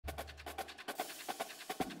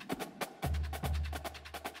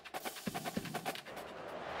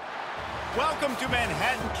Welcome to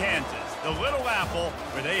Manhattan, Kansas, the Little Apple,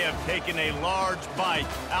 where they have taken a large bite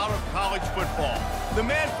out of college football. The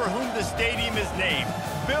man for whom the stadium is named,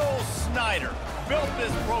 Bill Snyder, built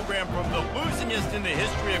this program from the losingest in the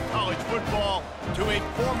history of college football to a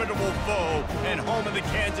formidable foe and home of the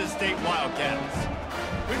Kansas State Wildcats.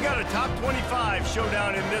 We've got a top 25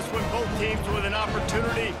 showdown in this one, both teams with an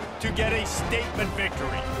opportunity to get a statement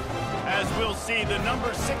victory. As we'll see, the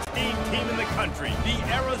number 16 team in the country, the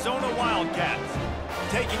Arizona Wildcats,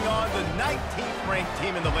 taking on the 19th ranked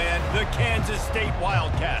team in the land, the Kansas State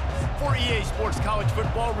Wildcats. For EA Sports College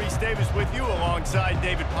Football, Reese Davis with you alongside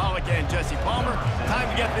David Pollack and Jesse Palmer. Time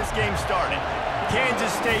to get this game started.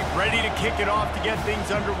 Kansas State ready to kick it off to get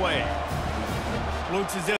things underway.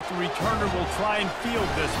 Looks as if the returner will try and field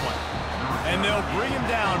this one. And they'll bring him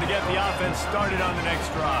down to get the offense started on the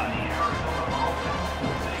next drive.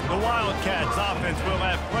 The Wildcats offense will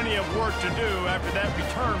have plenty of work to do after that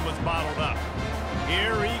return was bottled up.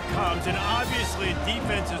 Here he comes, and obviously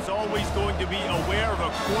defense is always going to be aware of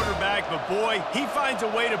a quarterback, but boy, he finds a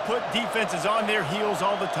way to put defenses on their heels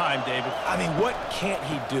all the time, David. I mean, what can't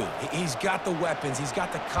he do? He's got the weapons, he's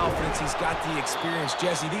got the confidence, he's got the experience.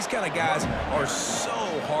 Jesse, these kind of guys are so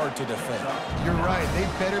hard to defend. You're right. They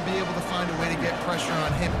better be able to find a way to get pressure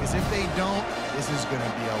on him, because if they don't, this is going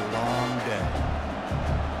to be a long day.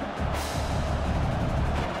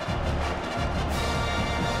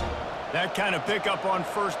 That kind of pickup on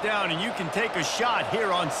first down, and you can take a shot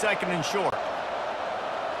here on second and short.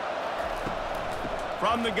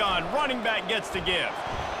 From the gun, running back gets to give.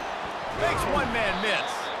 Makes one man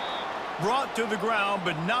miss. Brought to the ground,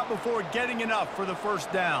 but not before getting enough for the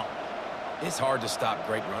first down. It's hard to stop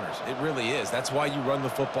great runners. It really is. That's why you run the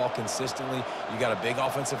football consistently. You got a big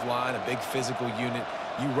offensive line, a big physical unit.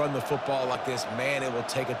 You run the football like this, man, it will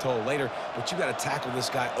take a toll later, but you got to tackle this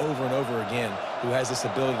guy over and over again who has this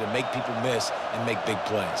ability to make people miss and make big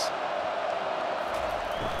plays.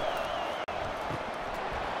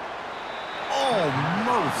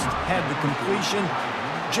 Almost had the completion,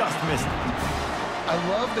 just missed it. I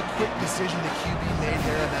love the quick decision the QB made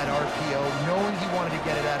there in that RPO, knowing he wanted to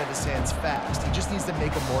get it out of his hands fast. He just needs to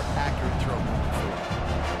make a more accurate throw moving forward.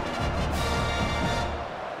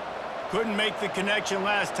 Couldn't make the connection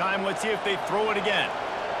last time. Let's see if they throw it again.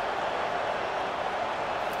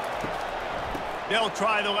 They'll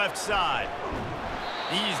try the left side.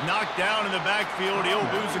 He's knocked down in the backfield. He'll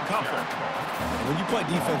lose a couple. When you play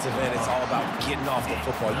defensive end, it's all about getting off the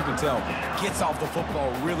football. You can tell, gets off the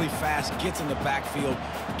football really fast, gets in the backfield,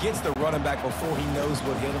 gets the running back before he knows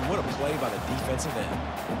what hit him. What a play by the defensive end.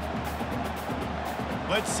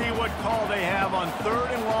 Let's see what call they have on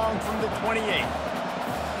 3rd and long from the 28.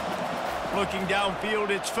 Looking downfield,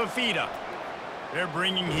 it's Fafita. They're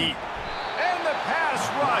bringing heat. And the pass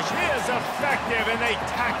rush is effective, and they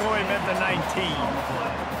tackle him at the 19.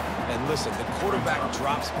 And listen, the quarterback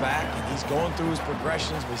drops back, and he's going through his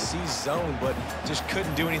progressions. We see zone, but just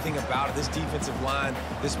couldn't do anything about it. This defensive line,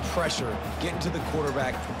 this pressure, getting to the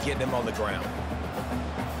quarterback, getting him on the ground.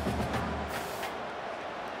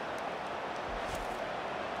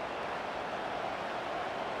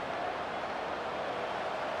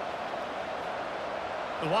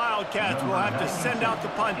 The Wildcats will have to send out the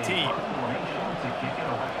punt team.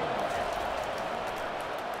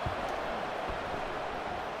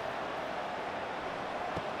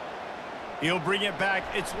 He'll bring it back.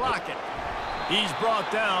 It's Lockett. He's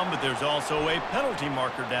brought down, but there's also a penalty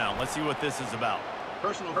marker down. Let's see what this is about.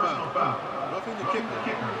 Personal foul. Roughing the kicker.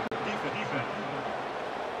 Defense.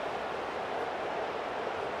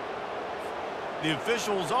 The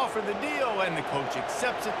officials offer the deal, and the coach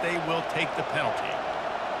accepts it. They will take the penalty.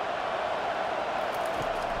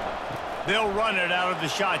 They'll run it out of the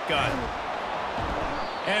shotgun.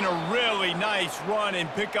 And a really nice run and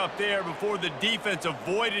pick up there before the defense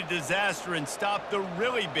avoided disaster and stopped the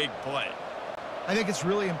really big play. I think it's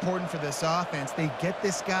really important for this offense. They get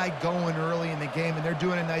this guy going early in the game, and they're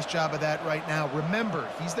doing a nice job of that right now. Remember,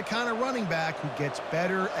 he's the kind of running back who gets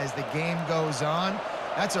better as the game goes on.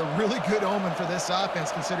 That's a really good omen for this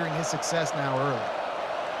offense, considering his success now early.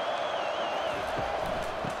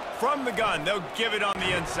 From the gun, they'll give it on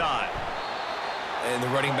the inside. And the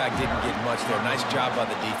running back didn't get much there. Nice job by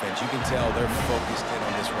the defense. You can tell they're focused in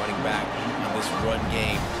on this running back, on this run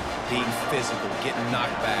game, being physical, getting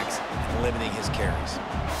knockbacks, and limiting his carries.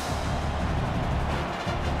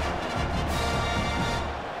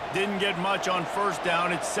 Didn't get much on first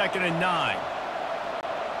down. It's 2nd and 9.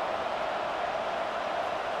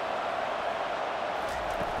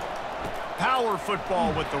 Power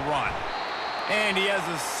football with the run. And he has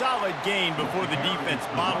a solid gain before the defense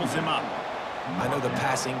bottles him up. I know the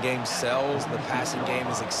passing game sells, and the passing game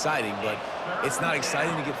is exciting, but it's not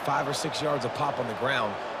exciting to get 5 or 6 yards a pop on the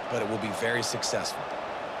ground, but it will be very successful.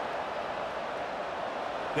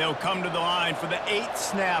 They'll come to the line for the 8th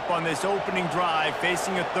snap on this opening drive,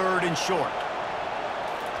 facing a 3rd and short.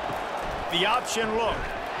 The option look.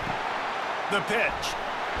 The pitch.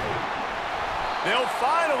 They'll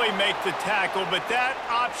finally make the tackle, but that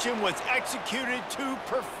option was executed to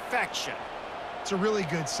perfection. It's a really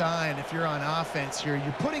good sign if you're on offense here.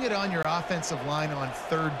 You're putting it on your offensive line on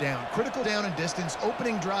 3rd down. Critical down and distance,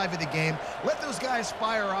 opening drive of the game. Let those guys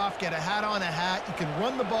fire off, get a hat on a hat. You can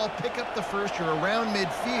run the ball, pick up the first. You're around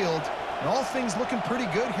midfield. And all things looking pretty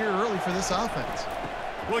good here early for this offense.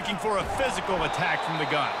 Looking for a physical attack from the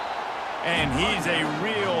gun. And he's a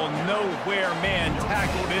real nowhere man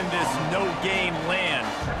tackled in this no-gain land.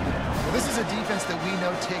 Well, this is a defense that we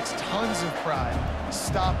know takes tons of pride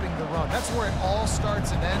stopping the run. That's where it all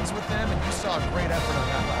starts and ends with them, and you saw a great effort on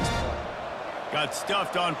that last play. Got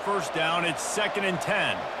stuffed on 1st down. It's 2nd and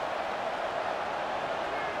 10.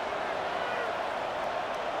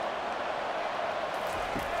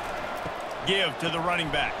 Give to the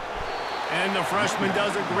running back. And the freshman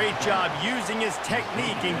does a great job using his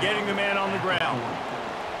technique and getting the man on the ground.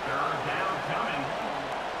 3rd down coming.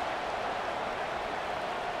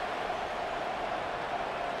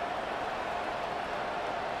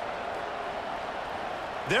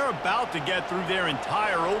 They're about to get through their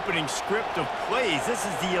entire opening script of plays. This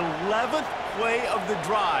is the 11th play of the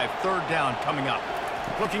drive. 3rd down coming up.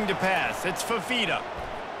 Looking to pass. It's Fafita.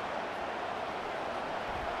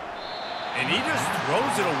 And he just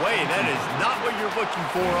throws it away. That is not what you're looking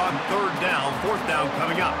for on 3rd down. 4th down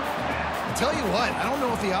coming up. I'll tell you what, I don't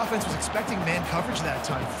know if the offense was expecting man coverage that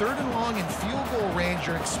time. 3rd and long in field goal range.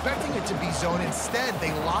 You're expecting it to be zone. Instead,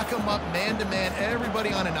 they lock them up man-to-man,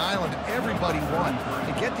 everybody on an island, and everybody won.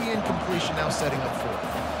 To get the incompletion, now setting up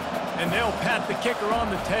 4th. And they'll pat the kicker on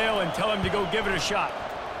the tail and tell him to go give it a shot.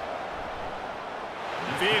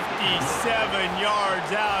 57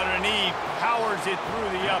 yards out, and he powers it through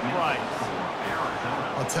the uprights.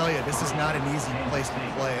 I'll tell you, this is not an easy place to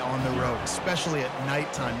play on the road, especially at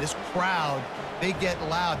nighttime. This crowd, they get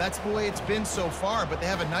loud. That's the way it's been so far, but they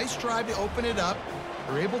have a nice drive to open it up.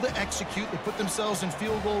 They're able to execute. They put themselves in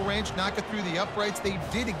field goal range, knock it through the uprights. They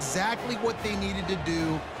did exactly what they needed to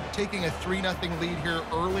do, taking a 3-0 lead here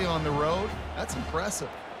early on the road. That's impressive.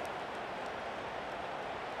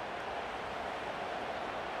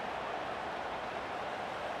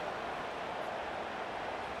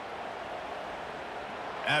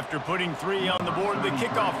 After putting 3 on the board, the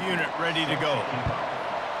kickoff unit ready to go.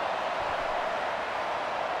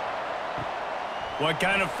 What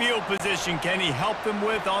kind of field position can he help them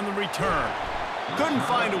with on the return? Couldn't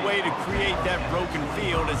find a way to create that broken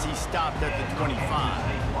field as he stopped at the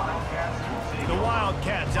 25. The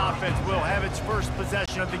Wildcats offense will have its first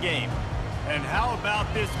possession of the game. And how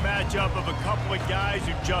about this matchup of a couple of guys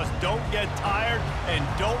who just don't get tired and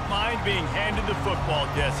don't mind being handed the football,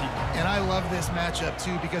 Jesse? And I love this matchup,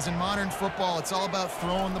 too, because in modern football, it's all about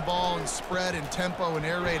throwing the ball and spread and tempo and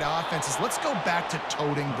air raid offenses. Let's go back to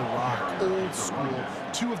toting the rock, old school.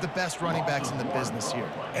 2 of the best running backs in the business here.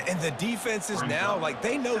 And the defenses now, like,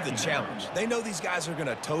 they know the challenge. They know these guys are going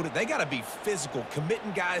to tote it. They got to be physical,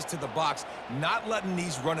 committing guys to the box, not letting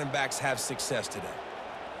these running backs have success today.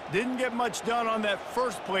 Didn't get much done on that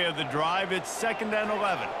first play of the drive. It's 2nd and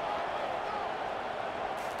 11.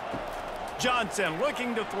 Johnson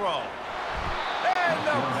looking to throw. And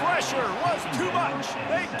the pressure was too much.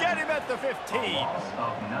 They get him at the 15.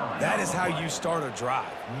 That is how you start a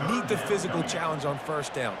drive. Meet the physical challenge on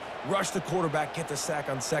 1st down. Rush the quarterback, get the sack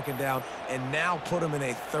on 2nd down, and now put him in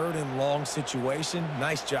a 3rd and long situation.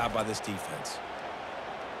 Nice job by this defense.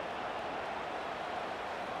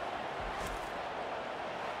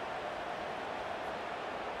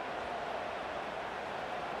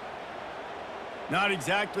 Not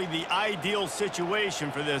exactly the ideal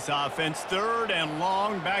situation for this offense. 3rd and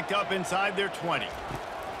long, backed up inside their 20.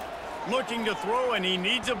 Looking to throw, and he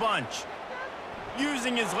needs a bunch.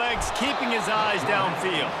 Using his legs, keeping his eyes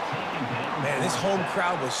downfield. Man, this home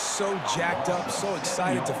crowd was so jacked up, so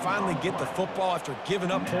excited to finally get the football after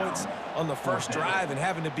giving up points on the first drive and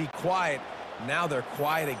having to be quiet. Now they're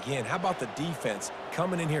quiet again. How about the defense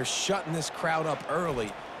coming in here, shutting this crowd up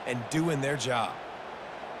early and doing their job?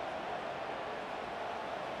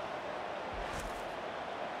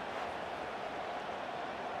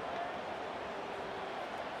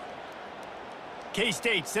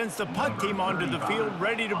 K-State sends the punt team onto the field,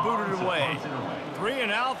 ready to boot it away. 3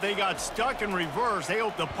 and out, they got stuck in reverse. They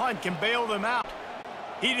hope the punt can bail them out.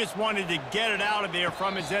 He just wanted to get it out of there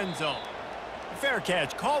from his end zone. Fair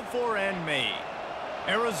catch, called for and made.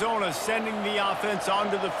 Arizona sending the offense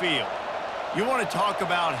onto the field. You want to talk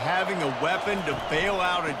about having a weapon to bail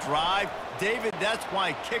out a drive? David, that's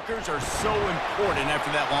why kickers are so important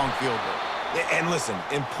after that long field goal. And listen,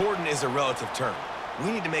 important is a relative term.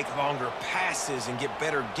 We need to make longer passes and get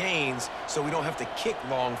better gains so we don't have to kick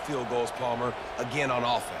long field goals, Palmer, again on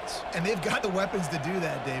offense. And they've got the weapons to do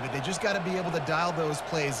that, David. They just got to be able to dial those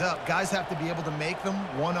plays up. Guys have to be able to make them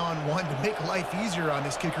one-on-one to make life easier on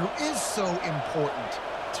this kicker who is so important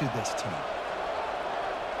to this team.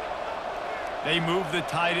 They move the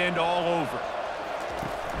tight end all over.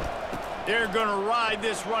 They're going to ride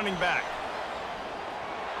this running back.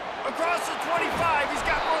 Across the 25, he's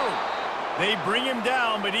got room. They bring him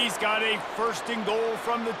down, but he's got a first and goal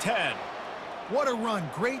from the 10. What a run.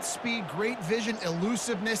 Great speed, great vision,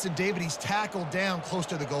 elusiveness, and David, he's tackled down close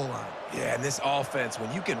to the goal line. Yeah, and this offense,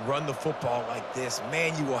 when you can run the football like this,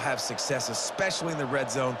 man, you will have success, especially in the red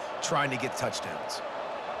zone, trying to get touchdowns.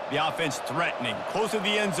 The offense threatening. Close to the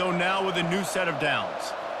end zone now with a new set of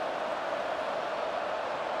downs.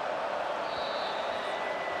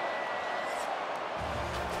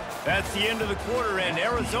 That's the end of the quarter, and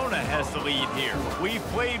Arizona has the lead here. We've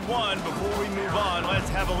played one. Before we move on, let's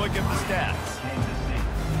have a look at the stats.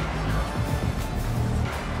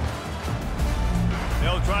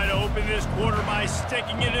 They'll try to open this quarter by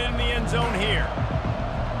sticking it in the end zone here.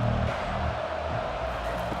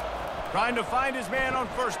 Trying to find his man on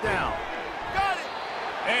first down. Got it!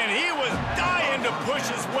 And he was dying to push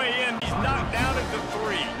his way in. He's knocked down at the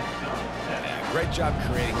 3. Great job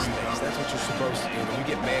creating space. That's what you're supposed to do. When you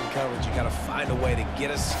get man coverage, you got to find a way to get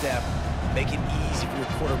a step, make it easy for your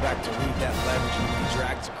quarterback to read that leverage, and he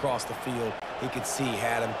drags across the field. He could see he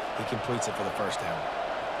had him. He completes it for the first down.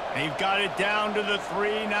 They've got it down to the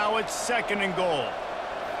 3. Now it's second and goal.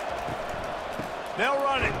 They'll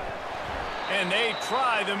run it. And they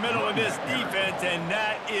try the middle of this defense, and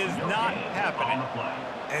that is not happening.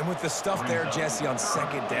 And with the stuff there, Jesse, on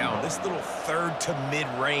second down, this little third to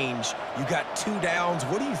mid-range, you got 2 downs.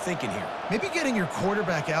 What are you thinking here? Maybe getting your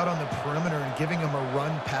quarterback out on the perimeter and giving him a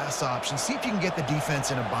run-pass option. See if you can get the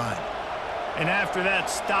defense in a bind. And after that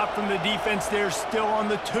stop from the defense, they're still on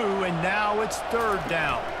the 2, and now it's third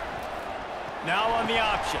down. Now on the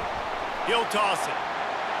option. He'll toss it.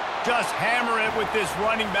 Just hammer it with this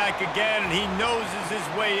running back again, and he noses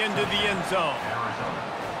his way into the end zone.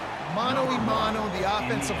 Mano-a-mano, the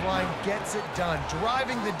offensive line gets it done,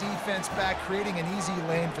 driving the defense back, creating an easy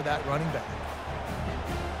lane for that running back.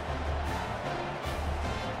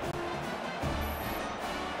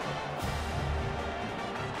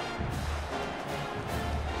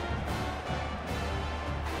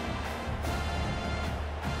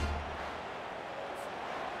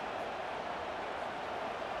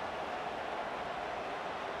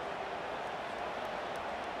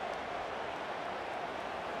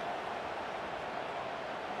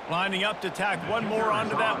 Lining up to tack one more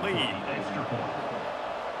onto that lead.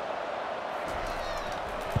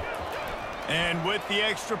 And with the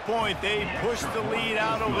extra point, they push the lead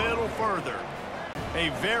out a little further. A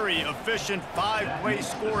very efficient 5-play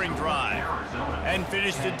scoring drive. And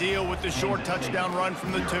finish the deal with the short touchdown run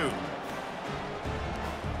from the 2.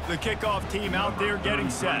 The kickoff team out there getting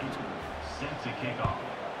set. Set to kickoff.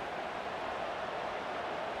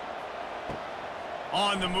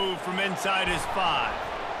 On the move from inside his 5.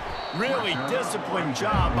 Really disciplined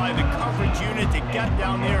job by the coverage unit to get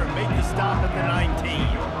down there and make the stop at the 19.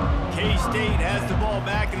 K-State has the ball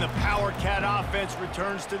back, and the Power Cat offense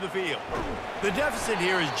returns to the field. The deficit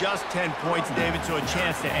here is just 10 points, David, so a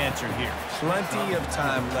chance to answer here. Plenty of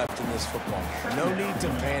time left in this football game. No need to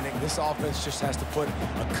panic. This offense just has to put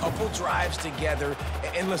a couple drives together.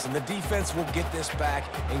 And listen, the defense will get this back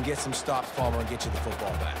and get some stops, Palmer, and get you the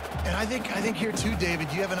football back. And I think here too, David,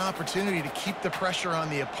 you have an opportunity to keep the pressure on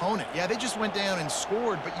the opponent. Yeah, they just went down and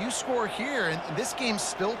scored, but you score here, and this game's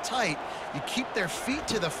still tight. You keep their feet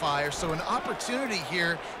to the fire, so an opportunity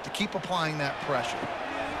here to keep applying that pressure.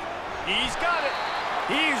 He's got it.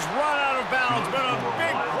 He's run out of bounds, but a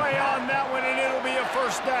big play on that one, and it'll be a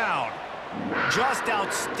first down. Just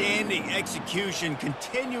outstanding execution,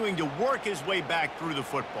 continuing to work his way back through the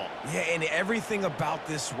football. Yeah, and everything about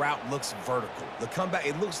this route looks vertical. The comeback,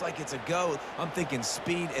 it looks like it's a go. I'm thinking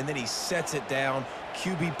speed, and then he sets it down.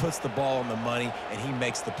 QB puts the ball on the money, and he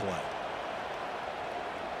makes the play.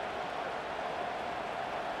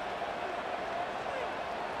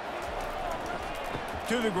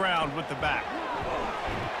 To the ground with the back.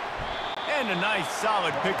 And a nice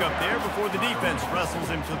solid pickup there before the defense wrestles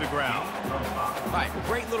him to the ground. All right,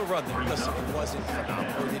 great little run there. Listen, it wasn't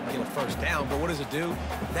phenomenal. He didn't get a first down, but what does it do?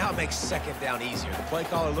 Now it makes second down easier. The play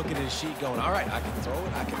caller looking at his sheet going, all right, I can throw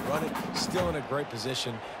it, I can run it, still in a great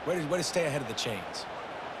position. Way to stay ahead of the chains.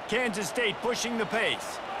 Kansas State pushing the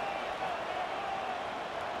pace.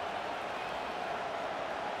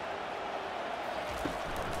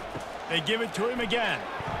 They give it to him again.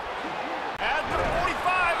 At the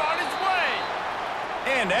 45 on his way.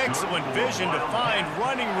 And excellent vision to find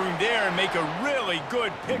running room there and make a really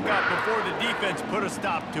good pickup before the defense put a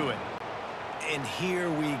stop to it. And here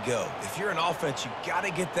we go. If you're an offense, you got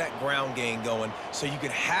to get that ground game going so you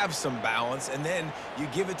can have some balance, and then you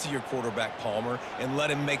give it to your quarterback, Palmer, and let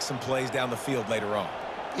him make some plays down the field later on.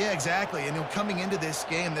 Yeah, exactly. And coming into this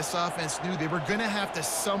game, this offense knew they were going to have to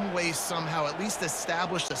some way, somehow, at least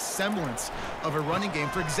establish a semblance of a running game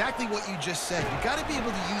for exactly what you just said. You got to be able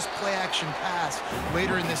to use play-action pass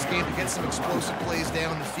later in this game to get some explosive plays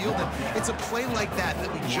down the field. And it's a play like that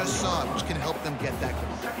we just saw, which can help them get that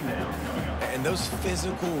going. And those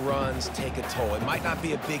physical runs take a toll. It might not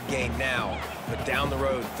be a big gain now, but down the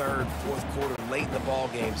road, third, fourth quarter, late in the ball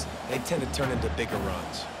games, they tend to turn into bigger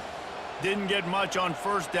runs. Didn't get much on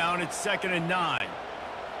first down. It's 2nd and 9.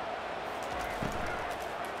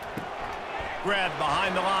 Grabbed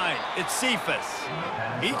behind the line. It's Cephas.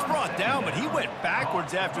 He's brought down, but he went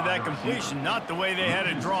backwards after that completion, not the way they had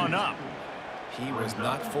it drawn up. He was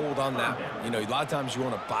not fooled on that one. You know, a lot of times you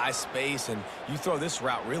want to buy space, and you throw this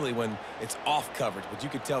route really when it's off coverage. But you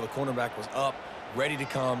could tell the cornerback was up, ready to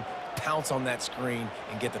come, pounce on that screen,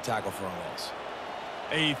 and get the tackle for a loss.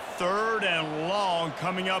 A 3rd and long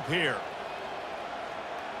coming up here.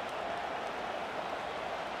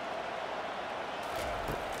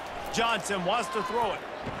 Johnson wants to throw it.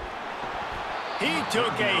 He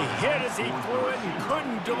took a hit as he threw it and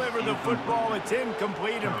couldn't deliver the football. It's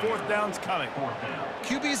incomplete, and 4th down's coming.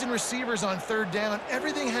 QBs and receivers on 3rd down,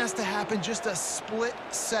 everything has to happen just a split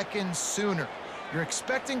second sooner. You're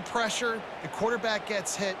expecting pressure, the quarterback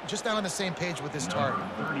gets hit, just not on the same page with his target.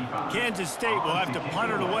 Kansas State will have to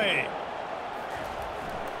punt it away.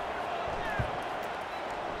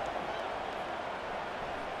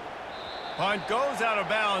 Punt goes out of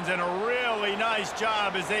bounds, and a really nice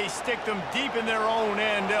job as they stick them deep in their own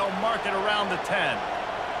end. They'll mark it around the 10.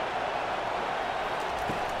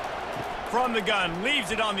 From the gun,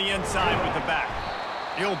 leaves it on the inside with the back.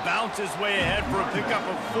 He'll bounce his way ahead for a pickup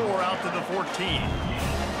of 4 out to the 14.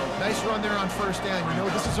 Nice run there on first down. You know,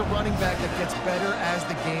 this is a running back that gets better as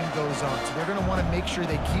the game goes on. So they're going to want to make sure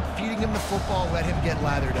they keep feeding him the football, let him get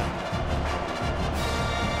lathered up.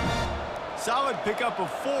 Solid pickup of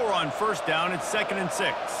 4 on first down. It's 2nd and 6.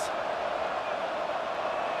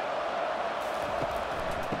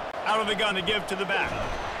 Out of the gun to give to the back.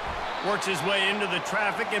 Works his way into the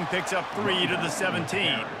traffic and picks up 3 to the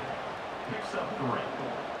 17. Picks up 3.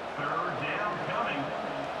 3rd down coming.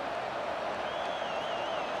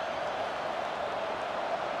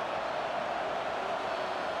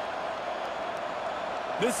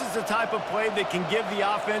 This is the type of play that can give the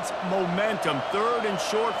offense momentum. 3rd and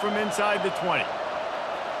short from inside the 20.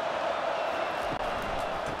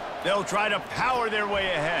 They'll try to power their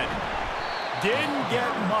way ahead. Didn't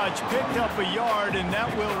get much, picked up a yard, and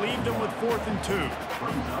that will leave them with 4th and 2.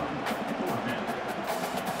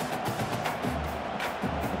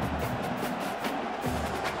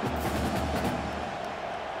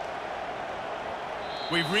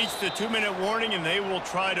 We've reached the 2-minute warning, and they will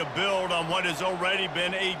try to build on what has already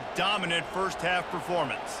been a dominant first-half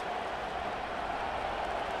performance.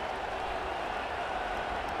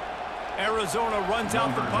 Arizona runs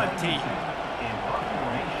out the punt tee.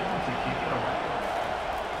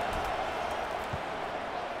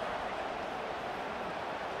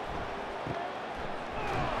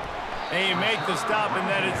 They make the stop, and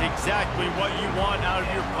that is exactly what you want out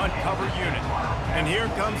of your punt cover unit. And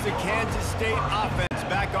here comes the Kansas State offense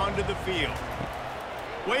back onto the field.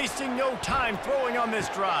 Wasting no time throwing on this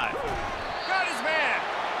drive. Got his man.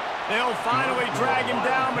 They'll finally drag him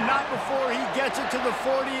down, but not before he gets it to the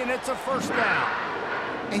 40, and it's a 1st down.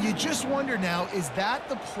 And you just wonder now, is that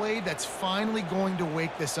the play that's finally going to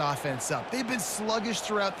wake this offense up? They've been sluggish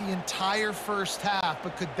throughout the entire first half,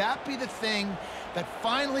 but could that be the thing that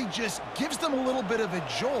finally just gives them a little bit of a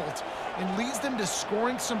jolt and leads them to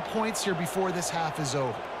scoring some points here before this half is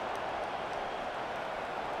over?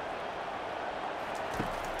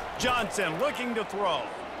 Johnson looking to throw.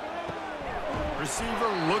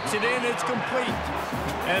 Receiver looks it in, it's complete.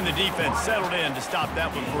 And the defense settled in to stop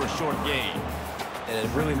that one for a short gain. And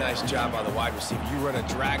a really nice job by the wide receiver. You run a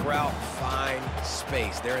drag route, find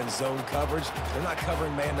space. They're in zone coverage. They're not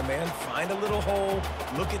covering man-to-man. Find a little hole.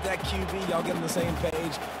 Look at that QB. Y'all get on the same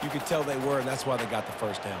page. You could tell they were, and that's why they got the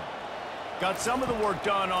first down. Got some of the work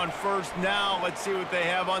done on first. Now let's see what they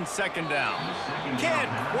have on second down. Can't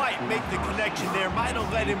quite make the connection there. Might have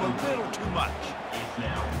led him a little too much. It's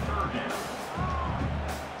now third down.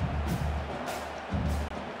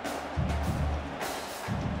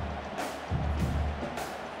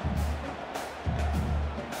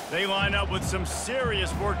 They line up with some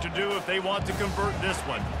serious work to do if they want to convert this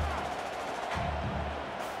one.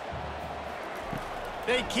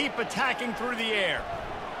 They keep attacking through the air.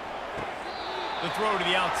 The throw to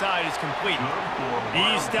the outside is complete.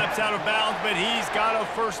 He steps out of bounds, but he's got a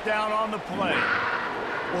first down on the play.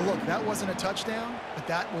 Well, look, that wasn't a touchdown, but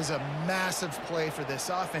that was a massive play for this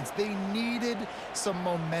offense. They needed some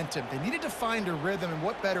momentum. They needed to find a rhythm, and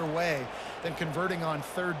what better way than converting on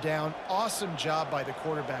third down. Awesome job by the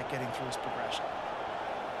quarterback getting through his progression.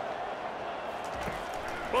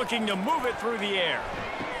 Looking to move it through the air.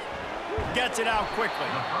 Gets it out quickly.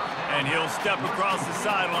 And he'll step across the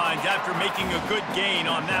sidelines after making a good gain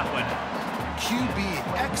on that one.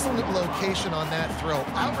 QB, excellent location on that throw.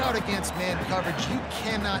 Out route against man coverage, you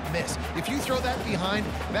cannot miss. If you throw that behind,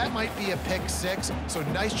 that might be a pick six. So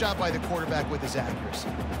nice job by the quarterback with his accuracy.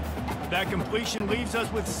 That completion leaves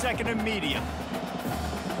us with second and medium.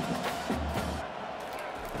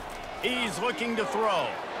 He's looking to throw.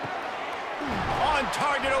 On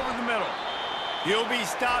target over the middle. He'll be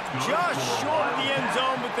stopped just short of the end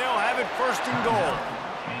zone, but they'll have it first and goal.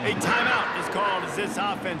 A timeout is called as this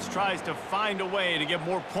offense tries to find a way to get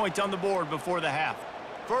more points on the board before the half.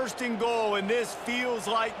 First and goal, and this feels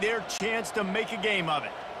like their chance to make a game of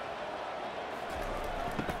it.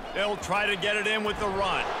 They'll try to get it in with the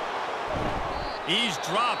run. He's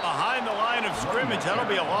dropped behind the line of scrimmage. That'll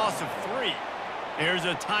be a loss of 3. Here's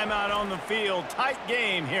a timeout on the field. Tight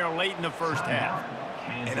game here late in the first half.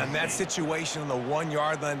 And on that situation on the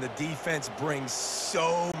 1-yard line, the defense brings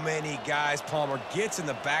so many guys. Palmer gets in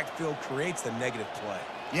the backfield, creates the negative play.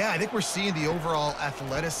 Yeah, I think we're seeing the overall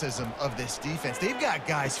athleticism of this defense. They've got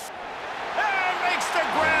guys. And makes the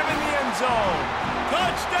grab in the end zone.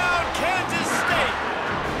 Touchdown, Kansas State.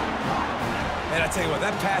 And I tell you what,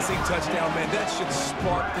 that passing touchdown, man, that should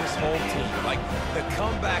spark this whole team. Like, the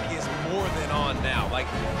comeback is more than on now. Like,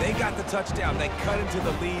 they got the touchdown. They cut into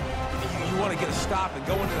the lead. You want to get a stop and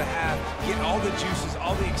go into the half, get all the juices,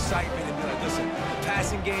 all the excitement, and be like, listen, the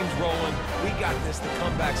passing game's rolling. We got this. The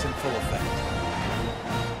comeback's in full effect.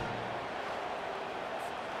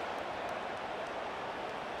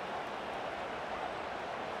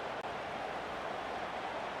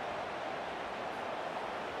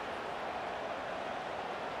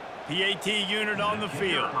 PAT unit on the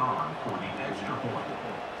field. For the extra point.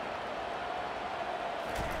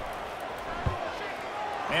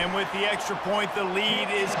 And with the extra point, the lead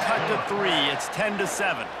is cut to 3. It's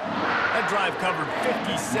 10-7. That drive covered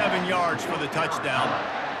 57 yards for the touchdown.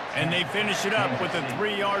 And they finish it up with a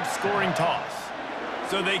 3-yard scoring toss.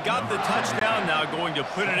 So they got the touchdown, now going to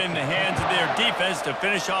put it in the hands of their defense to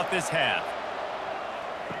finish off this half.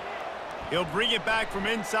 He'll bring it back from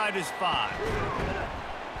inside his 5.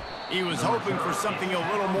 He was hoping for something a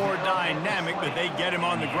little more dynamic, but they get him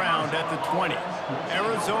on the ground at the 20.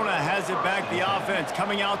 Arizona has it back, the offense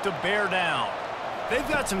coming out to bear down. They've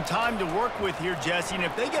got some time to work with here, Jesse, and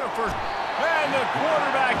if they get a first... And the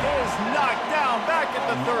quarterback is knocked down back at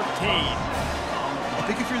the 13. I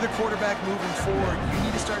think if you're the quarterback moving forward, you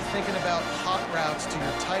need to start thinking about hot routes to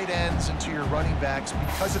your tight ends and to your running backs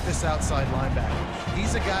because of this outside linebacker.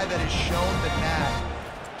 He's a guy that has shown the knack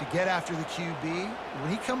to get after the QB. When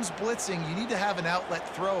he comes blitzing, you need to have an outlet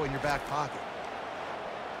throw in your back pocket.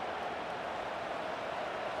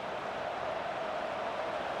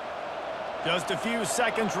 Just a few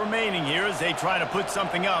seconds remaining here as they try to put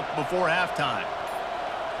something up before halftime.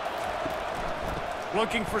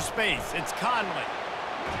 Looking for space, it's Conley.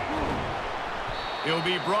 He'll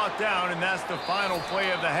be brought down, and that's the final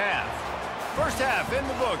play of the half. First half in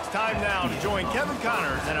the books. Time now to join Kevin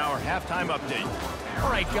Connors in our halftime update. All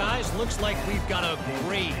right, guys, looks like we've got a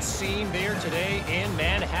great scene there today in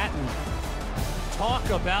Manhattan. Talk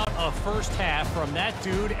about a first half from that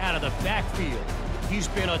dude out of the backfield. He's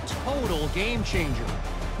been a total game changer.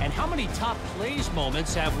 And how many top plays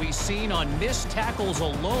moments have we seen on missed tackles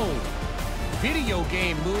alone? Video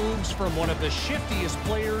game moves from one of the shiftiest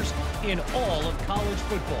players in all of college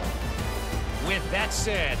football. With that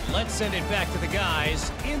said, let's send it back to the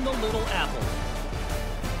guys in the Little Apple.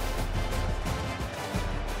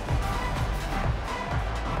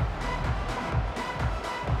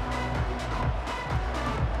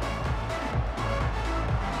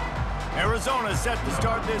 Arizona set to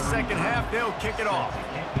start this second half. They'll kick it off.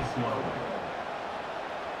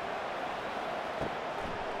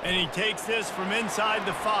 And he takes this from inside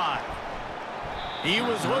the 5. He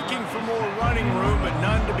was looking for more running room, but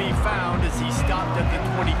none to be found as he stopped at the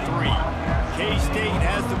 23. K-State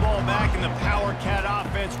has the ball back, and the Power Cat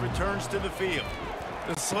offense returns to the field.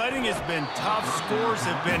 The sledding has been tough. Scores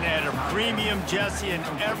have been at a premium, Jesse, and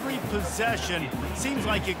every possession seems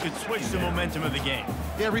like it could switch the momentum of the game.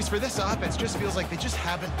 Yeah, Reese, for this offense, just feels like they just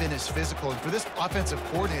haven't been as physical. And for this offensive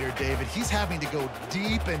coordinator, David, he's having to go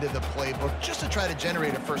deep into the playbook just to try to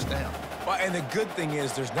generate a first down. Well, and the good thing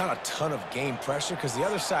is there's not a ton of game pressure because the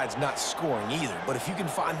other side's not scoring either. But if you can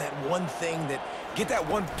find that one thing get that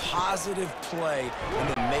one positive play, and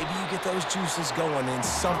then maybe you get those juices going, and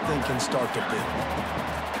something can start to build.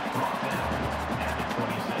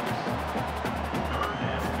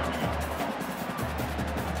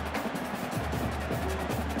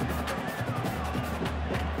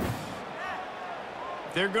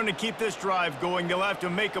 They're going to keep this drive going. They'll have to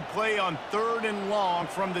make a play on 3rd and long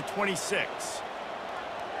from the 26.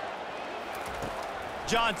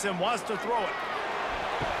 Johnson wants to throw it.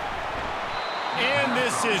 And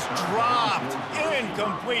this is dropped.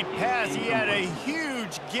 Incomplete pass. He had a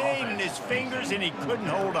huge gain in his fingers, and he couldn't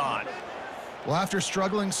hold on. Well, after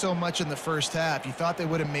struggling so much in the first half, you thought they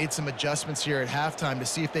would have made some adjustments here at halftime to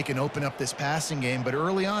see if they can open up this passing game. But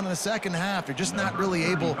early on in the second half, they're just not really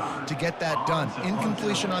able to get that done.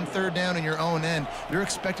 Incompletion on 3rd down in your own end. You're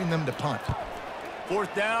expecting them to punt.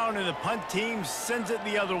 4th down, and the punt team sends it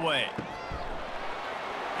the other way.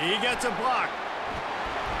 He gets a block.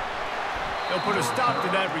 They'll put a stop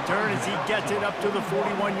to that return as he gets it up to the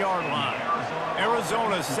 41-yard line.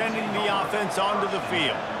 Arizona sending the offense onto the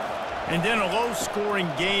field. And in a low-scoring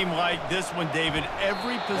game like this one, David,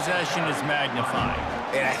 every possession is magnified.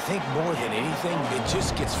 And I think more than anything, it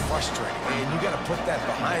just gets frustrating. And you got to put that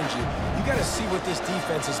behind you. You got to see what this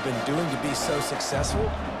defense has been doing to be so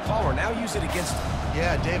successful. Caller, now use it against them.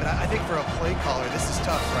 Yeah, David, I think for a play caller, this is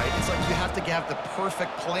tough, right? It's like you have to have the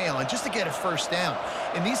perfect play on just to get a first down.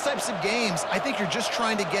 In these types of games, I think you're just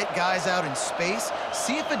trying to get guys out in space,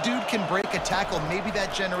 see if a dude can break a tackle. Maybe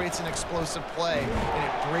that generates an explosive play, and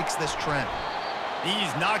it breaks this trend.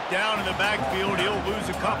 He's knocked down in the backfield. He'll lose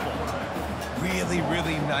a couple. Really,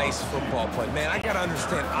 really nice football play. Man, I got to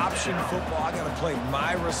understand option football. I got to play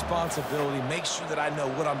my responsibility, make sure that I know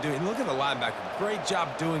what I'm doing. Look at the linebacker. Great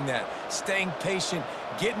job doing that. Staying patient,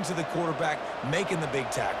 getting to the quarterback, making the big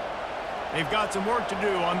tackle. They've got some work to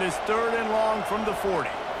do on this 3rd and long from the 40.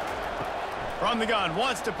 From the gun,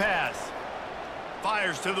 wants to pass.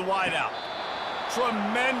 Fires to the wideout.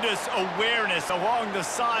 Tremendous awareness along the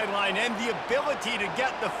sideline and the ability to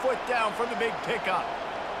get the foot down for the big pickup.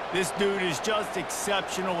 This dude is just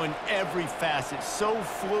exceptional in every facet. So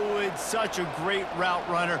fluid, such a great route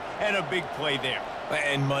runner, and a big play there.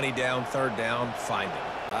 And money down, 3rd down, find him.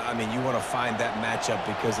 I mean, you want to find that matchup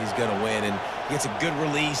because he's going to win. And gets a good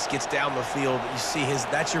release, gets down the field. You see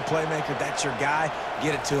that's your playmaker, that's your guy.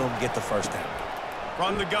 Get it to him, get the first down.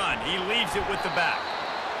 From the gun, he leaves it with the back.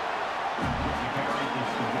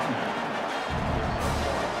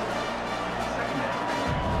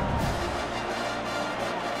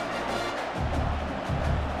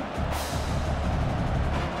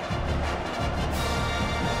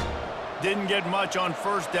 Didn't get much on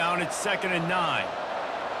 1st down. It's 2nd and 9.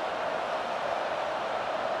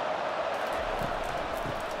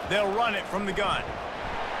 They'll run it from the gun.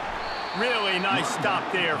 Really nice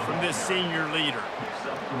stop there from this senior leader. It's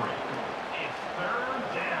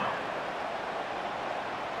 3rd down.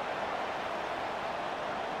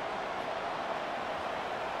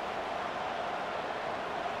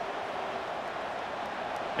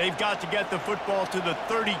 They've got to get the football to the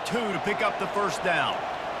 32 to pick up the first down.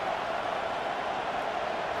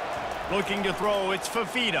 Looking to throw, it's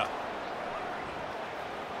Fafita.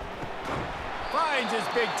 Finds his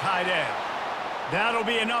big tight end. That'll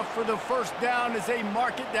be enough for the first down as they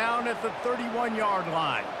mark it down at the 31-yard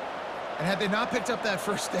line. And had they not picked up that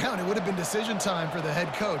first down, it would have been decision time for the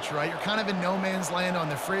head coach, right? You're kind of in no man's land on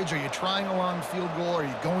the fridge. Are you trying a long field goal? Are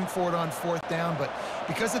you going for it on 4th down? But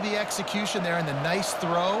because of the execution there and the nice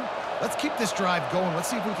throw, let's keep this drive going. Let's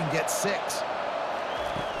see if we can get 6.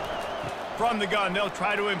 From the gun, they'll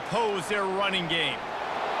try to impose their running game.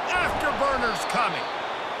 Afterburner's coming.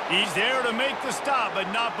 He's there to make the stop,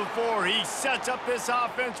 but not before he sets up this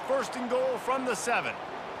offense 1st and goal from the 7.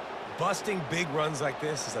 Busting big runs like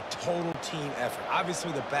this is a total team effort.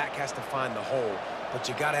 Obviously, the back has to find the hole, but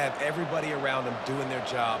you got to have everybody around them doing their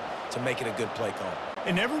job to make it a good play call.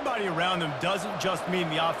 And everybody around them doesn't just mean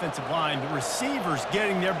the offensive line. The receivers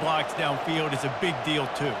getting their blocks downfield is a big deal,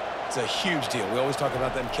 too. It's a huge deal. We always talk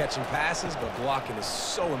about them catching passes, but blocking is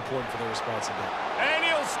so important for their responsibility. And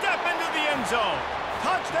he'll step into the end zone.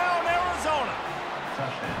 Touchdown, Arizona.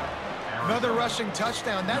 Another rushing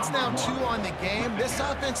touchdown. That's now 2 on the game. This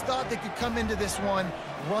offense thought they could come into this one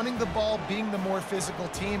running the ball, being the more physical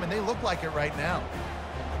team, and they look like it right now.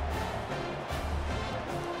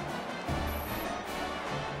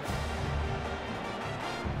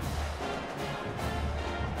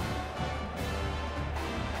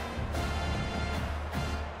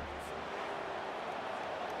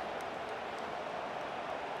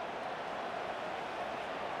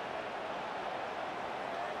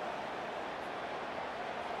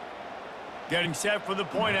 Getting set for the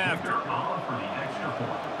point after.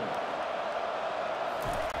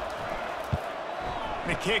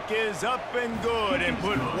 The kick is up and good and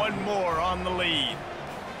put one more on the lead.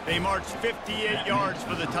 They marched 58 yards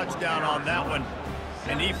for the touchdown on that one.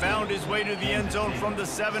 And he found his way to the end zone from the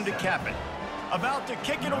 7 to cap it. About to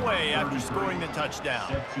kick it away after scoring the touchdown.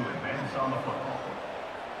 Set to advance on the football.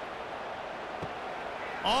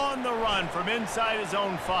 On the run from inside his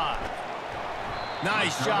own 5.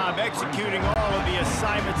 Nice job executing all of the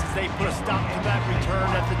assignments as they put a stop to that return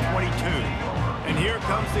at the 22. And here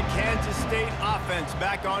comes the Kansas State offense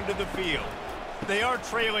back onto the field. They are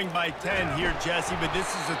trailing by 10 here, Jesse, but this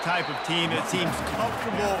is the type of team that seems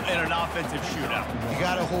comfortable in an offensive shootout. You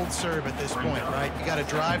got to hold serve at this point, right? You got to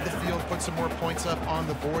drive the field, put some more points up on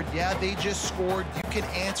the board. Yeah, they just scored. You can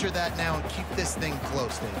answer that now and keep this thing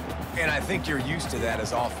close, David. And I think you're used to that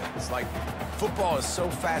as offense. Like, football is so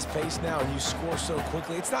fast-paced now and you score so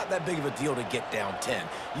quickly, it's not that big of a deal to get down 10.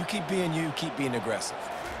 You keep being aggressive.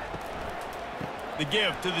 The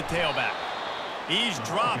give to the tailback. He's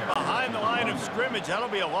dropped behind the line of scrimmage. That'll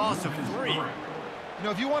be a loss of 3. You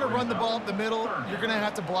know, if you want to run the ball up the middle, you're going to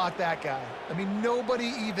have to block that guy. I mean,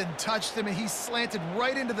 nobody even touched him, and he slanted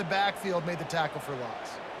right into the backfield, made the tackle for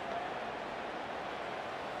loss.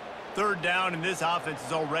 3rd down, and this offense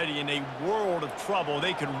is already in a world of trouble.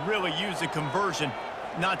 They could really use a conversion,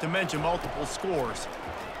 not to mention multiple scores.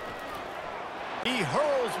 He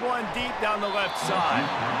hurls one deep down the left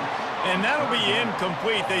side. And that'll be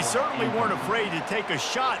incomplete. They certainly weren't afraid to take a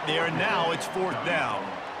shot there, and now it's 4th down.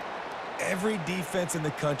 Every defense in the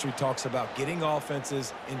country talks about getting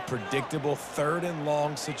offenses in predictable 3rd and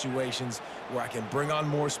long situations where I can bring on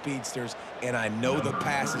more speedsters and I know the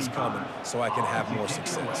pass is coming so I can have more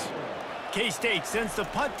success. K-State sends the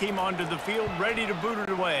punt team onto the field, ready to boot it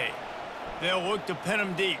away. They'll look to pin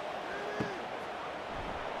him deep.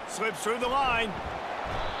 Slips through the line.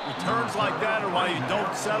 Returns like that are why you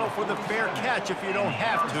don't settle for the fair catch if you don't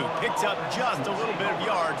have to. Picks up just a little bit of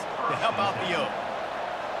yards to help out the Oak.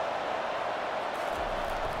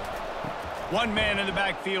 One man in the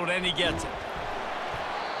backfield, and he gets it.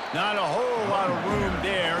 Not a whole lot of room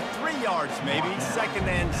there. 3 yards maybe, 2nd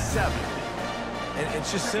and 7. And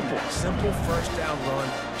it's just simple 1st down run,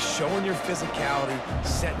 showing your physicality,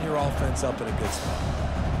 setting your offense up in a good spot.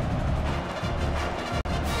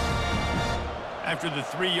 After the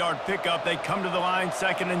 3-yard pickup, they come to the line,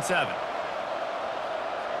 2nd and 7.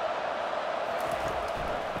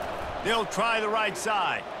 They'll try the right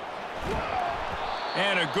side.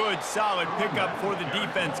 And a good, solid pickup for the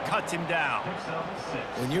defense cuts him down.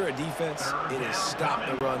 When you're a defense, it is stop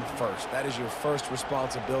the run first. That is your first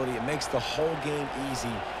responsibility. It makes the whole game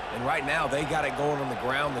easy. And right now, they got it going on the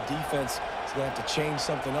ground. The defense is going to have to change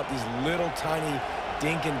something up. These little tiny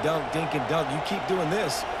dink and dunk. You keep doing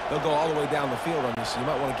this, they'll go all the way down the field on you, so you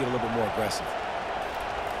might want to get a little bit more aggressive.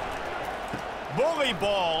 Bully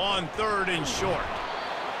ball on 3rd and short.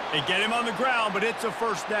 They get him on the ground, but it's a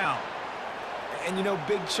 1st down. And, you know,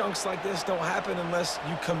 big chunks like this don't happen unless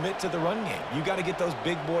you commit to the run game. You got to get those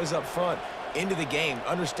big boys up front into the game,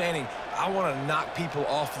 understanding I want to knock people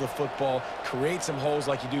off the football, create some holes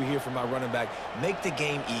like you do here for my running back, make the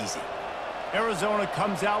game easy. Arizona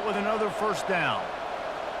comes out with another 1st down.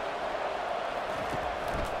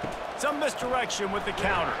 Some misdirection with the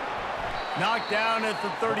counter. Knocked down at the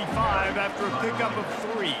 35 after a pickup of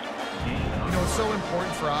 3. You know, it's so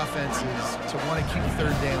important for offenses to want to keep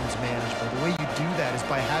 3rd downs manageable. The way you do that is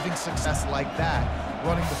by having success like that,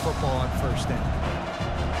 running the football on 1st down.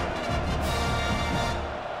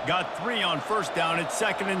 Got 3 on 1st down at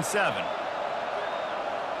 2nd and 7.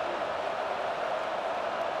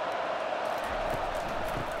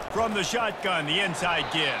 From the shotgun, the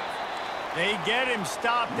inside give. They get him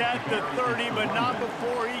stopped at the 30, but not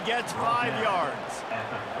before he gets 5 yards.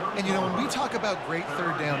 And, you know, when we talk about great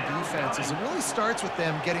 3rd down defenses, it really starts with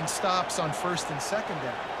them getting stops on 1st and 2nd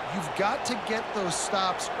down. You've got to get those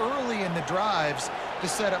stops early in the drives to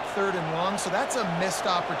set up 3rd and long, so that's a missed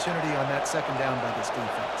opportunity on that 2nd down by this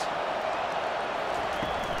defense.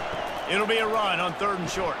 It'll be a run on 3rd and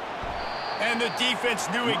short. And the defense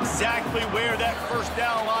knew exactly where that first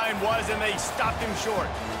down line was, and they stopped him short.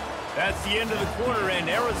 That's the end of the quarter, and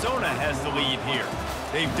Arizona has the lead here.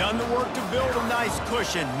 They've done the work to build a nice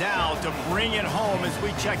cushion. Now to bring it home as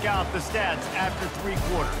we check out the stats after 3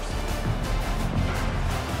 quarters.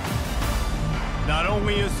 Not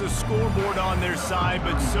only is the scoreboard on their side,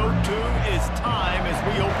 but so too is time as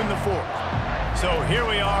we open the 4th. So here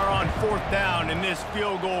we are on 4th down, and this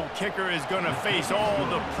field goal kicker is going to face all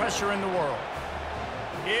the pressure in the world.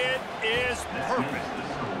 It is perfect.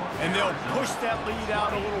 And they'll push that lead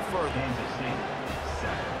out a little further.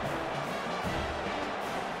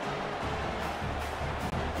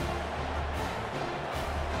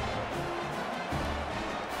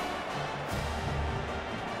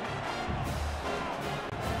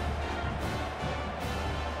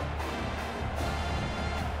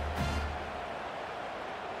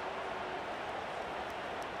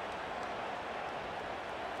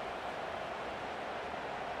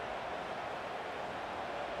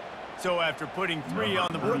 So after putting 3 on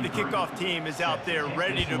the board, the kickoff team is out there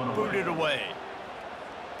ready to boot it away.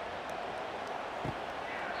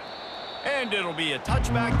 And it'll be a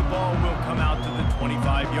touchback. The ball will come out to the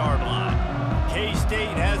 25-yard line.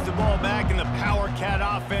 K-State has the ball back, and the Power Cat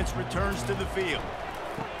offense returns to the field.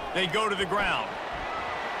 They go to the ground.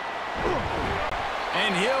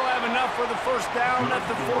 And he'll have enough for the first down at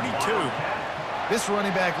the 42. This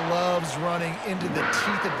running back loves running into the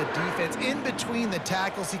teeth of the defense. In between the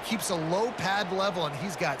tackles, he keeps a low pad level, and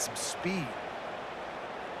he's got some speed.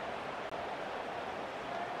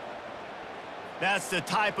 That's the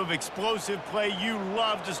type of explosive play you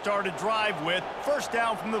love to start a drive with. First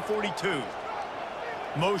down from the 42.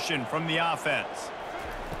 Motion from the offense.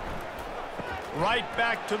 Right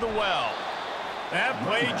back to the well. That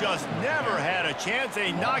play just never had a chance.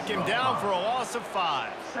 They knock him down for a loss of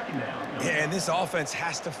 5. Yeah, and this offense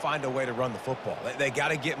has to find a way to run the football. They got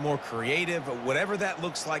to get more creative. Whatever that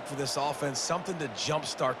looks like for this offense, something to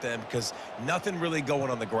jumpstart them, because nothing really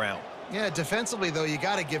going on the ground. Yeah, defensively, though, you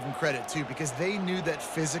got to give them credit, too, because they knew that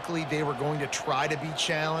physically they were going to try to be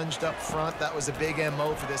challenged up front. That was a big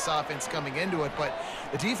MO for this offense coming into it. But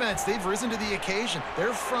the defense, they've risen to the occasion.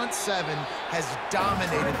 Their front 7 has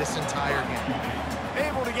dominated this entire game.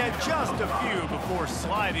 Able to get just a few before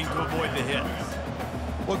sliding to avoid the hits.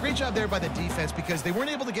 Well, great job there by the defense, because they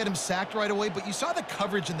weren't able to get him sacked right away, but you saw the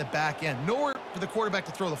coverage in the back end. Nowhere for the quarterback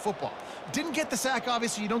to throw the football. Didn't get the sack,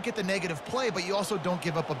 obviously. You don't get the negative play, but you also don't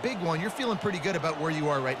give up a big one. You're feeling pretty good about where you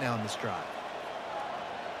are right now in this drive.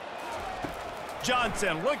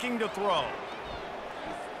 Johnson looking to throw.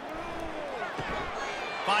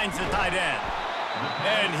 Finds the tight end.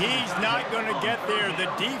 And he's not going to get there. The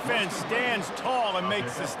defense stands tall and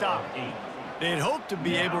makes the stop. They'd hoped to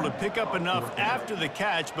be able to pick up enough after the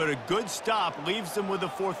catch, but a good stop leaves them with a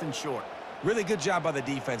 4th and short. Really good job by the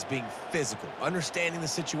defense being physical, understanding the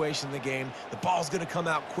situation in the game. The ball's going to come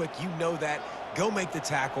out quick. You know that. Go make the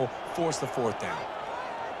tackle, force the 4th down.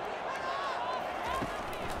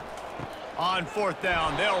 On 4th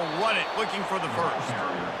down, they'll run it, looking for the first.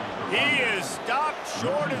 He is stopped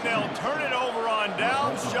short, and they'll turn it over on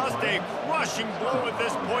downs. Just a crushing blow at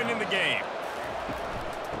this point in the game.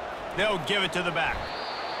 They'll give it to the back.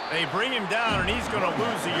 They bring him down, and he's going to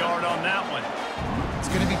lose a yard on that one. It's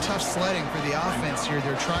going to be tough sledding for the offense here.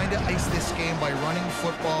 They're trying to ice this game by running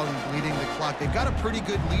football and bleeding the clock. They've got a pretty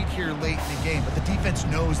good lead here late in the game, but the defense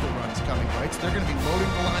knows the run is coming, right? So they're going to be loading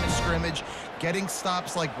the line of scrimmage, getting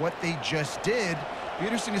stops like what they just did. Be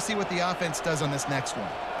interesting to see what the offense does on this next one.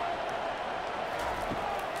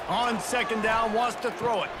 On 2nd down, wants to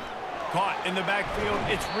throw it. Caught in the backfield,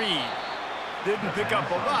 it's Reed. Didn't pick up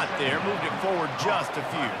a lot there, moved it forward just a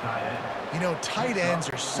few. You know, tight ends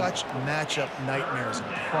are such matchup nightmares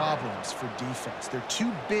and problems for defense. They're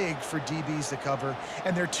too big for DBs to cover,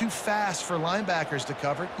 and they're too fast for linebackers to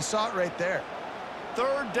cover. You saw it right there.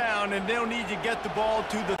 3rd down, and they'll need to get the ball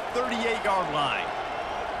to the 38-yard line.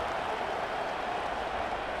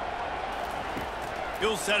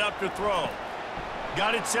 He'll set up to throw.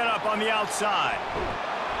 Got it set up on the outside.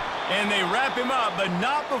 And they wrap him up, but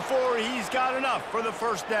not before he's got enough for the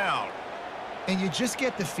first down. And you just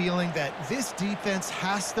get the feeling that this defense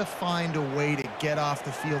has to find a way to get off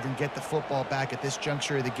the field and get the football back at this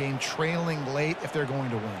juncture of the game, trailing late if they're going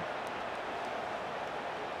to win.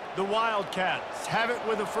 The Wildcats have it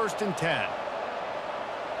with a 1st and 10.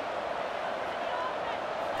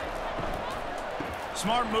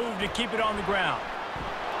 Smart move to keep it on the ground.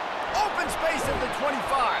 Open space at the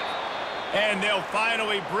 25. And they'll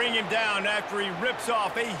finally bring him down after he rips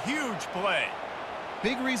off a huge play.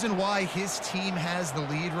 Big reason why his team has the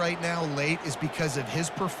lead right now late is because of his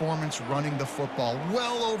performance running the football.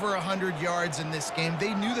 Well over 100 yards in this game.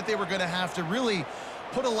 They knew that they were going to have to really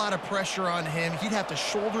put a lot of pressure on him. He'd have to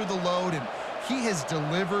shoulder the load, and he has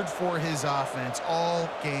delivered for his offense all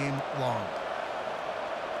game long.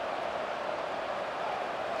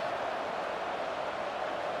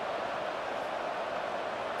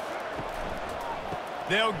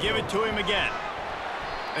 They'll give it to him again.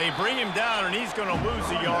 They bring him down, and he's going to lose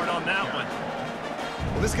a yard on that one.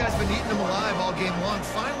 Well, this guy's been eating them alive all game long.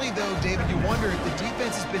 Finally, though, David, you wonder if the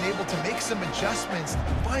defense has been able to make some adjustments,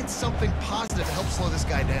 find something positive to help slow this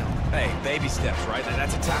guy down. Hey, baby steps, right? And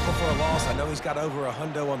that's a tackle for a loss. I know he's got over a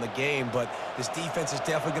hundo on the game, but this defense is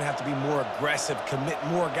definitely going to have to be more aggressive, commit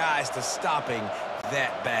more guys to stopping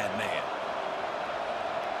that bad man.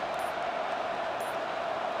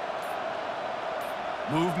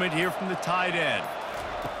 Movement here from the tight end.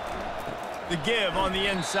 The give on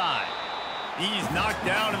the inside. He's knocked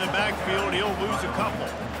down in the backfield. He'll lose a couple.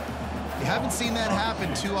 You haven't seen that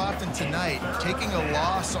happen too often tonight, taking a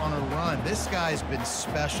loss on a run. This guy's been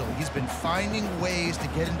special. He's been finding ways to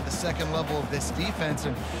get into the second level of this defense,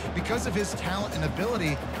 and because of his talent and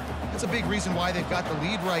ability, that's a big reason why they've got the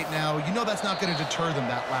lead right now. You know that's not going to deter them,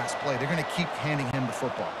 that last play. They're going to keep handing him the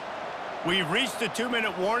football. We've reached the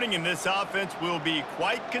 2-minute warning, and this offense will be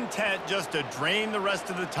quite content just to drain the rest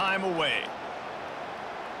of the time away.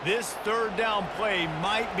 This third down play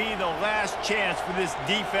might be the last chance for this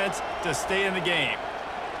defense to stay in the game.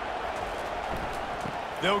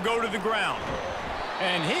 They'll go to the ground.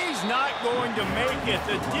 And he's not going to make it.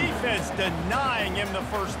 The defense denying him the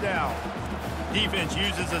first down. Defense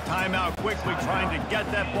uses a timeout quickly, trying to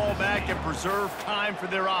get that ball back and preserve time for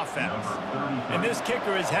their offense. And this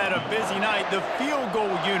kicker has had a busy night. The field goal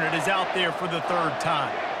unit is out there for the third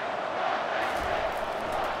time.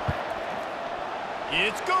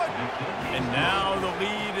 It's good. And now the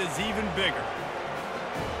lead is even bigger.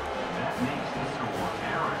 That makes the score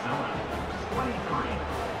Arizona 23,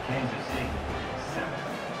 Kansas City 7.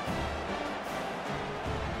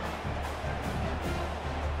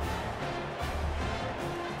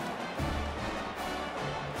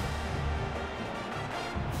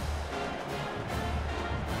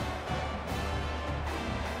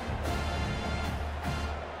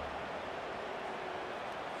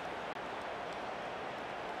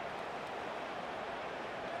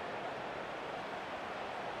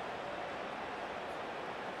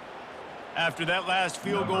 After that last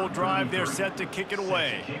field goal drive, they're set to kick it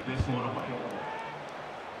away.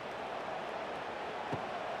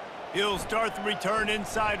 He'll start the return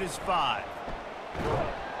inside his 5.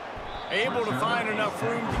 Able to find enough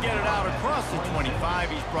room to get it out across the 25.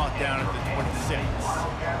 He's brought down at the 26.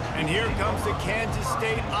 And here comes the Kansas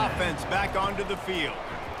State offense back onto the field.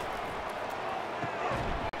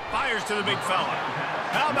 Fires to the big fella.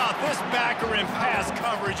 How about this backer in pass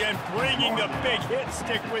coverage and bringing the big hit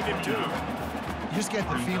stick with him, too? You just get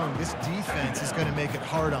the feeling this defense is going to make it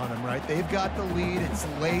hard on them, right? They've got the lead, it's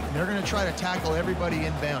late, and they're going to try to tackle everybody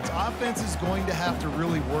inbounds. Offense is going to have to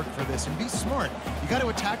really work for this and be smart. You got to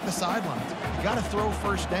attack the sidelines. You got to throw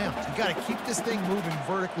first downs. You got to keep this thing moving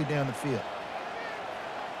vertically down the field.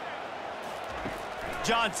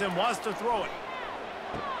 Johnson wants to throw it.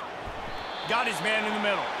 Got his man in the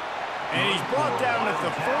middle. And he's brought down at the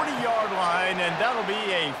 40-yard line, and that'll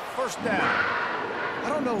be a first down. I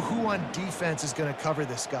don't know who on defense is going to cover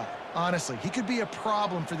this guy. Honestly, he could be a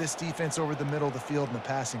problem for this defense over the middle of the field in the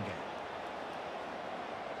passing game.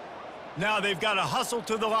 Now they've got to hustle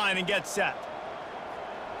to the line and get set.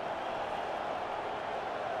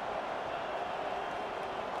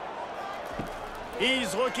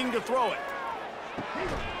 He's looking to throw it.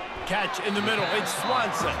 Catch in the middle. It's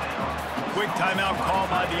Swanson. Quick timeout call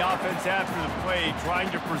by the offense after the play, trying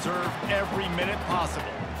to preserve every minute possible.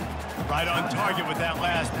 Right on target with that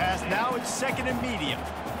last pass. Now it's second and medium.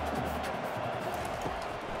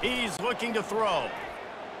 He's looking to throw.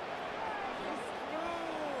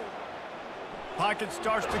 Pocket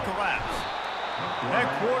starts to collapse. That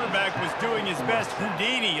quarterback was doing his best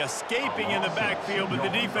Houdini, escaping in the backfield, but the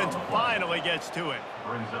defense finally gets to it.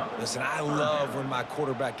 Listen, I love when my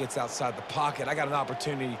quarterback gets outside the pocket. I got an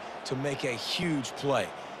opportunity to make a huge play.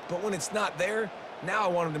 But when it's not there, now I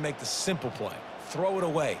want him to make the simple play. Throw it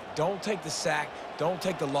away. Don't take the sack. Don't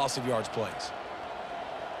take the loss of yards plays.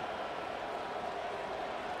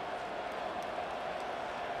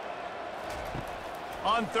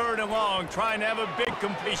 On third and long, trying to have a big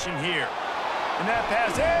completion here. And that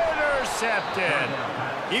pass intercepted.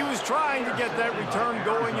 He was trying to get that return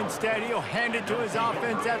going. Instead, he'll hand it to his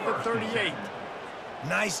offense at the 38.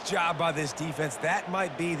 Nice job by this defense. That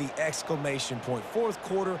might be the exclamation point. Fourth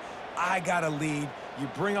quarter, I got a lead. You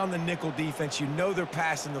bring on the nickel defense. You know they're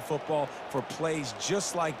passing the football for plays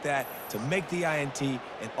just like that to make the INT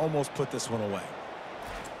and almost put this one away.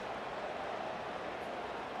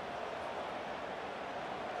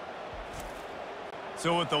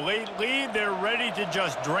 So with the late lead, they're ready to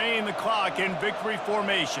just drain the clock in victory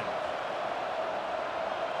formation.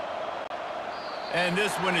 And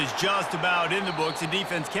this one is just about in the books. The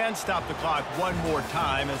defense can stop the clock one more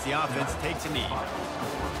time as the offense takes a knee.